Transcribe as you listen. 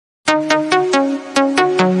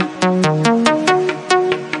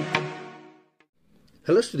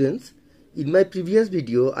Hello students, in my previous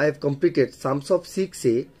video I have completed sums of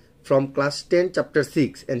 6a from class 10 chapter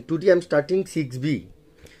 6 and today I am starting 6b.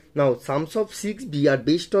 Now sums of 6b are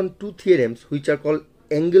based on two theorems which are called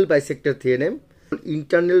angle bisector theorem,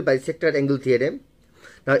 internal bisector angle theorem.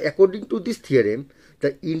 Now according to this theorem,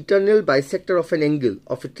 the internal bisector of an angle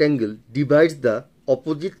of a triangle divides the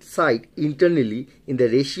opposite side internally in the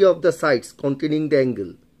ratio of the sides containing the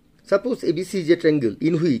angle. Suppose ABC is a triangle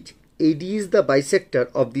in which AD is the bisector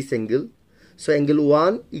of this angle. So angle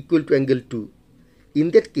 1 equal to angle 2. In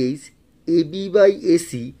that case, AB by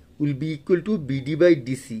AC will be equal to BD by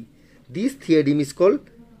DC. This theorem is called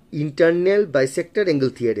internal bisector angle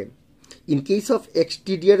theorem. In case of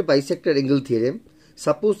exterior bisector angle theorem,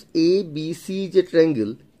 suppose ABC is a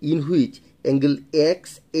triangle in which angle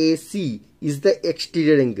XAC is the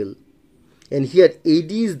exterior angle. And here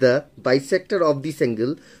AD is the bisector of this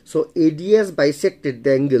angle. So AD has bisected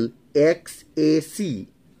the angle XAC.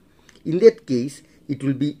 In that case, it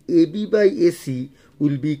will be AB by AC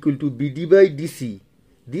will be equal to BD by DC.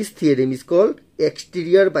 This theorem is called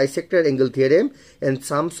exterior bisector angle theorem and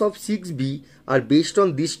sums of 6b are based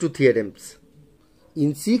on these two theorems.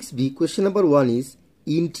 In 6b, question number 1 is,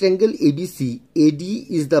 in triangle ABC, AD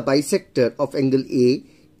is the bisector of angle A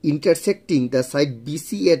intersecting the side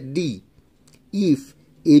BC at D. If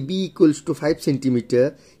AB equals to 5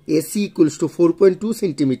 cm, AC equals to 4.2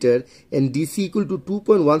 cm and DC equal to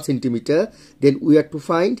 2.1 cm, then we have to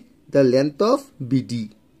find the length of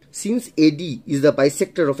BD. Since AD is the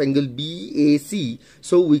bisector of angle BAC,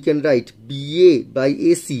 so we can write BA by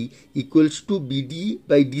AC equals to BD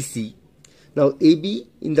by DC. Now AB,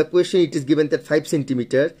 in the question it is given that 5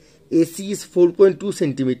 cm, AC is 4.2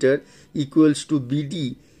 cm equals to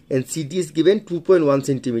BD and CD is given 2.1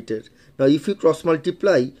 cm. Now if you cross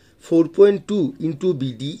multiply, 4.2 into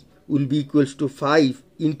BD will be equals to 5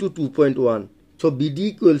 into 2.1. So BD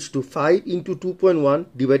equals to 5 into 2.1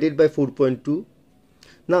 divided by 4.2.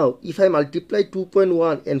 Now if I multiply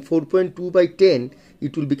 2.1 and 4.2 by 10,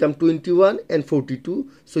 it will become 21 and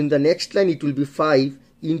 42. So in the next line it will be 5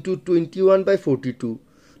 into 21 by 42.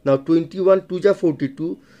 Now 21 2 ja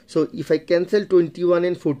 42. So if I cancel 21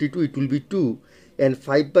 and 42, it will be 2 and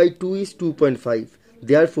 5 by 2 is 2.5.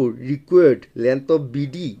 Therefore, required length of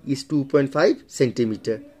BD is 2.5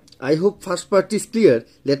 cm. I hope first part is clear.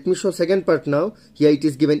 Let me show second part now. Here it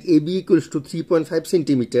is given AB equals to 3.5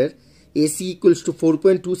 cm, AC equals to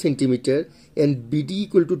 4.2 cm and BD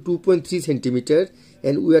equal to 2.3 cm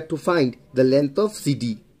and we have to find the length of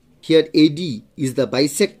CD. Here AD is the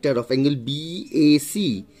bisector of angle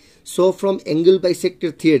BAC. So from angle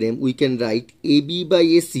bisector theorem we can write AB by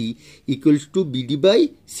AC equals to BD by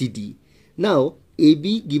CD. Now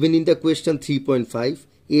AB given in the question 3.5,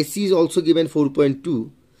 AC is also given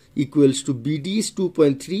 4.2 equals to BD is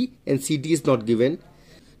 2.3 and CD is not given.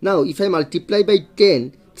 Now if I multiply by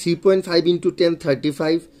 10, 3.5 into 10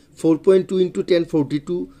 35, 4.2 into 10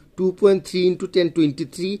 42, 2.3 into 10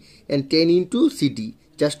 23 and 10 into CD.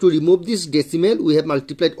 Just to remove this decimal we have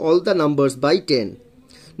multiplied all the numbers by 10.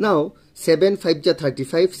 Now 7 5 ja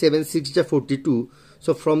 35, 7 6 ja 42.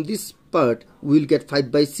 So from this part we will get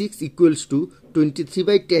 5 by 6 equals to 23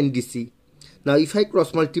 by 10 DC. Now if I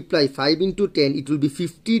cross multiply 5 into 10, it will be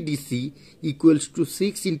 50 DC equals to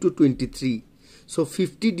 6 into 23. So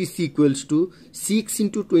 50 DC equals to 6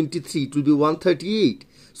 into 23, it will be 138.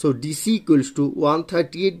 So DC equals to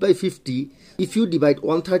 138 by 50. If you divide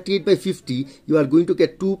 138 by 50, you are going to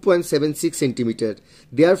get 2.76 cm.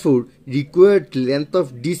 Therefore, required length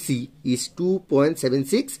of DC is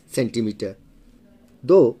 2.76 cm.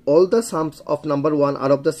 Though all the sums of number 1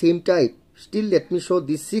 are of the same type, still let me show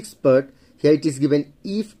this sixth part. Here it is given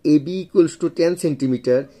if AB equals to 10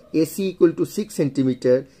 cm, AC equal to 6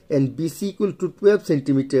 cm and BC equal to 12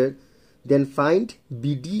 cm, then find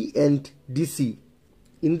BD and DC.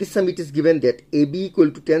 In this sum it is given that AB equal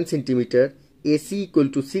to 10 cm, AC equal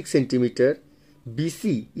to 6 cm,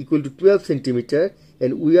 BC equal to 12 cm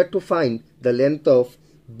and we are to find the length of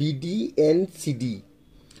BD and CD.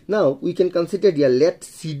 Now we can consider here, let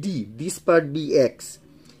CD, this part be X.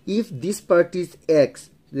 If this part is X,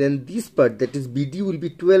 then this part, that is BD, will be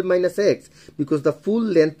 12 minus X because the full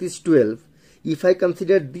length is 12. If I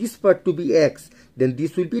consider this part to be X, then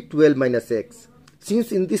this will be 12 minus X.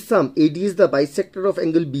 Since in this sum AD is the bisector of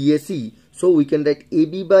angle BAC, so we can write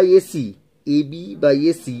AB by AC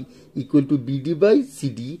equal to BD by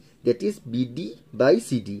CD, that is BD by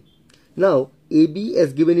CD. Now AB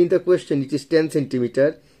as given in the question, it is 10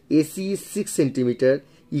 cm, AC is 6 cm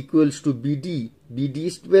equals to BD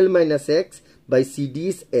is 12 minus X by CD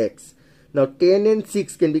is X. Now 10 and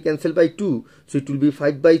 6 can be cancelled by 2, so it will be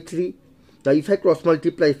 5 by 3. Now if I cross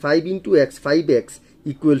multiply 5 into x, 5x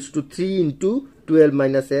equals to 3 into 12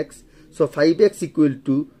 minus x. So 5x equal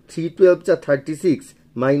to 3 12s are 36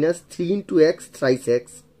 minus 3 into x thrice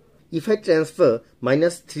x. If I transfer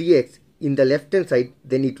minus 3x in the left hand side,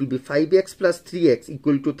 then it will be 5x plus 3x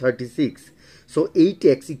equal to 36. So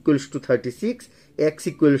 8x equals to 36, x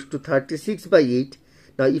equals to 36 by 8.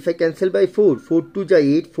 Now if I cancel by 4, 4 2 are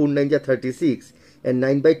 8, 4 9 are 36, and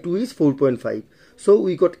 9 by 2 is 4.5. So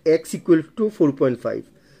we got x equal to 4.5.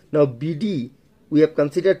 Now BD, we have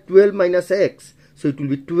considered 12 minus x. So it will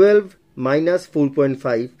be 12 minus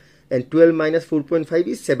 4.5, and 12 minus 4.5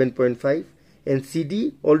 is 7.5. And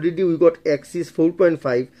CD, already we got x is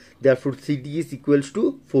 4.5, therefore CD is equals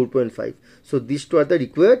to 4.5. So these two are the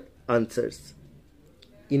required answers.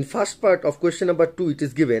 In first part of question number 2, it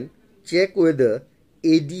is given, check whether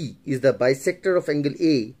AD is the bisector of angle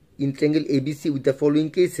A in triangle ABC with the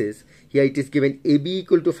following cases. Here it is given AB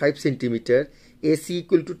equal to 5 cm, AC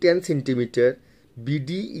equal to 10 cm,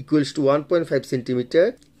 BD equals to 1.5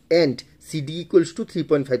 cm, and CD equals to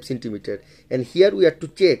 3.5 cm. And here we have to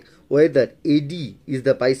check whether AD is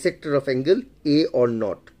the bisector of angle A or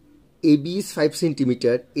not. AB is 5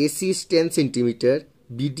 cm, AC is 10 cm,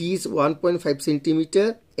 BD is 1.5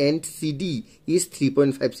 cm, and CD is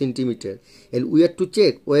 3.5 cm. And we have to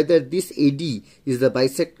check whether this AD is the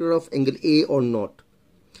bisector of angle A or not.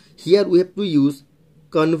 Here we have to use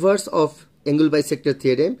converse of angle bisector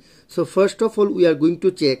theorem. So first of all, we are going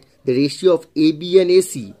to check the ratio of AB and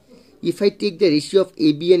AC. If I take the ratio of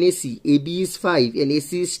AB and AC, AB is 5 and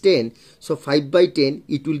AC is 10, so 5 by 10,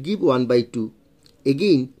 it will give 1 by 2.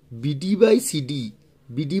 Again, BD by CD,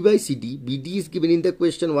 BD is given in the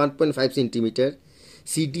question 1.5 cm,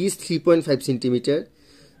 CD is 3.5 cm.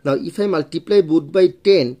 Now if I multiply both by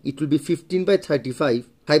 10, it will be 15 by 35,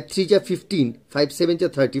 5 3s are 15, 5 7s are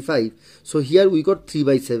 35, so here we got 3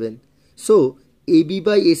 by 7. So AB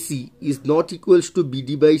by AC is not equals to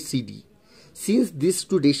BD by CD. Since these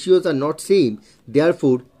two ratios are not same,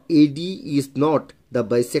 therefore AD is not the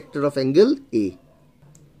bisector of angle A.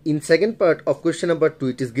 In second part of question number 2,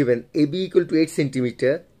 it is given AB equal to 8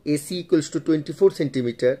 cm, AC equals to 24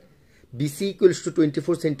 cm, BC equals to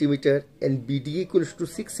 24 cm, and BD equals to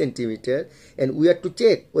 6 cm, and we have to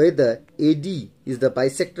check whether AD is the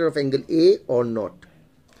bisector of angle A or not.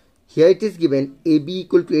 Here it is given AB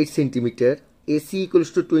equal to 8 cm, AC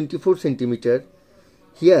equals to 24 cm.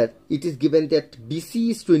 Here it is given that BC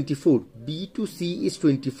is 24, B to C is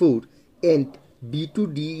 24, and B to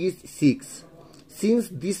D is 6. Since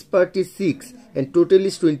this part is 6 and total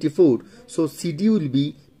is 24, so CD will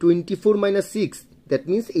be 24 minus 6, that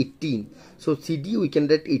means 18. So CD we can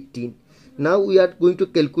write 18. Now we are going to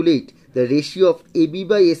calculate the ratio of AB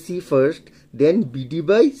by AC first, then BD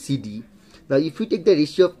by CD. Now if we take the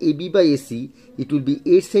ratio of AB by AC, it will be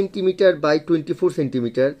 8 cm by 24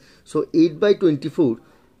 cm. So 8 by 24,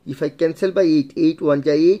 if I cancel by 8, 8 1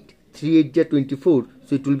 ja 8, 3 8 ja 24,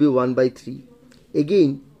 so it will be 1 by 3.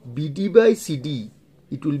 Again, BD by CD,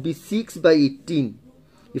 it will be 6 by 18.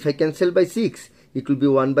 If I cancel by 6, it will be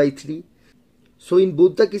 1 by 3. So in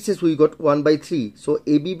both the cases we got 1 by 3. So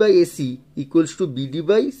AB by AC equals to BD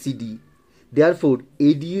by CD. Therefore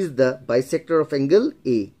AD is the bisector of angle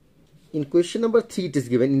A. In question number 3, it is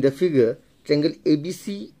given in the figure, triangle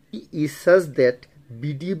ABC is such that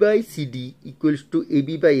BD by CD equals to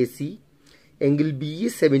AB by AC, angle B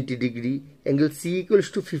is 70 degree, angle C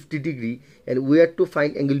equals to 50 degree, and we have to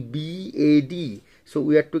find angle BAD. So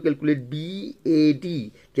we have to calculate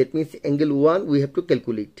BAD, that means angle 1 we have to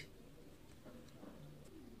calculate.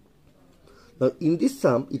 Now in this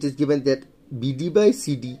sum, it is given that BD by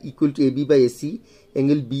CD equal to AB by AC,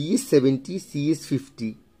 angle B is 70, C is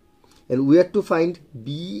 50. And we have to find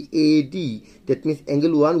BAD, that means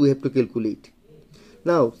angle 1 we have to calculate.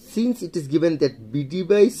 Now since it is given that BD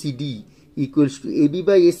by CD equals to AB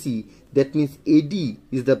by AC, that means AD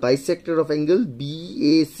is the bisector of angle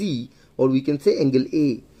BAC, or we can say angle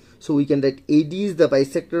A. So we can write AD is the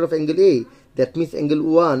bisector of angle A, that means angle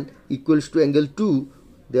 1 equals to angle 2,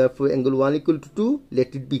 therefore angle 1 equal to 2,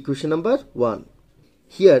 let it be equation number 1.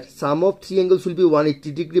 Here sum of three angles will be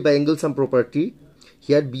 180 degree by angle sum property.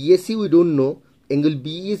 Here BAC we don't know, angle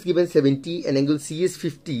B is given 70 and angle C is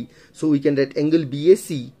 50, so we can write angle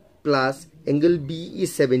BAC plus angle B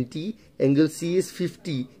is 70, angle C is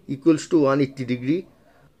 50 equals to 180 degree.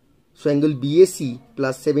 So angle BAC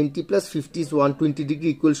plus 70 plus 50 is 120 degree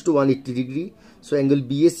equals to 180 degree. So angle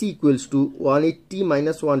BAC equals to 180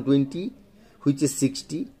 minus 120, which is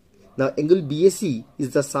 60. Now angle BAC is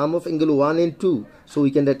the sum of angle 1 and 2, so we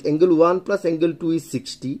can write angle 1 plus angle 2 is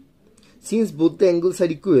 60. Since both the angles are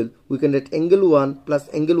equal, we can write angle 1 plus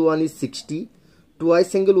angle 1 is 60,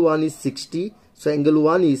 twice angle 1 is 60, So angle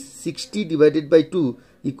 1 is 60 divided by 2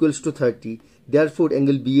 equals to 30. Therefore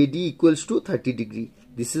angle BAD equals to 30 degree.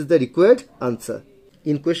 This is the required answer.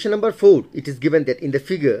 In question number 4, it is given that in the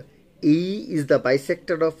figure, AE is the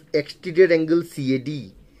bisector of exterior angle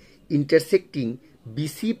CAD intersecting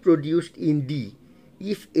BC produced in D.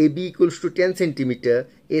 If AB equals to 10 cm,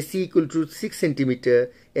 AC equal to 6 cm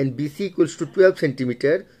and BC equals to 12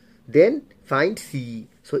 cm, then find CE.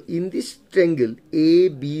 So in this triangle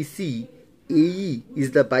ABC, AE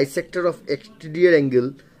is the bisector of exterior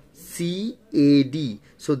angle CAD.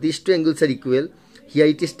 So these two angles are equal. Here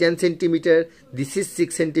it is 10 cm, this is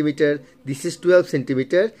 6 cm, this is 12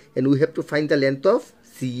 cm, and we have to find the length of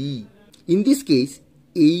CE. In this case,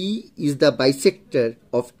 AE is the bisector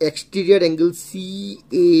of exterior angle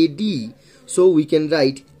CAD. So we can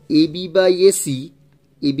write AB by AC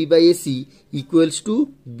equals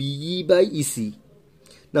to BE by EC.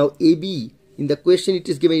 Now AB, in the question it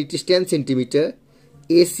is given it is 10 cm,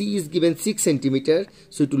 AC is given 6 cm,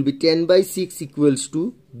 so it will be 10 by 6 equals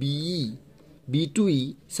to BE. B to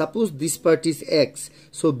E, suppose this part is X,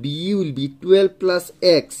 so BE will be 12 plus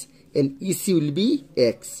X and EC will be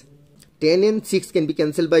X. 10 and 6 can be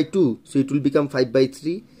cancelled by 2, so it will become 5 by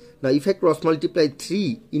 3. Now if I cross multiply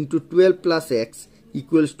 3 into 12 plus X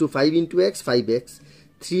equals to 5 into X, 5X.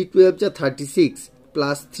 3 12s are 36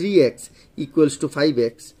 plus 3X equals to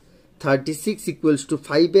 5X. 36 equals to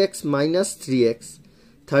 5X minus 3X.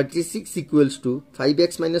 36 equals to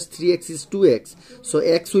 5X minus 3X is 2X. So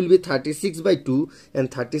X will be 36 by 2 and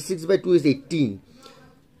 36 by 2 is 18.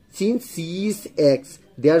 Since C is X,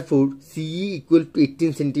 therefore CE equal to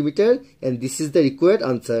 18 cm and this is the required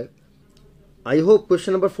answer. I hope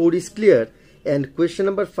question number 4 is clear, and question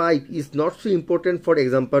number 5 is not so important for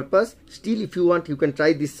exam purpose. Still, if you want, you can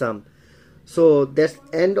try this sum. So that's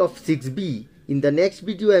end of 6B. In the next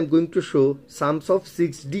video, I am going to show sums of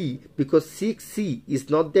 6D because 6C is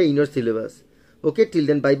not the inner syllabus. Okay, till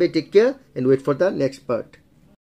then, bye bye, take care and wait for the next part.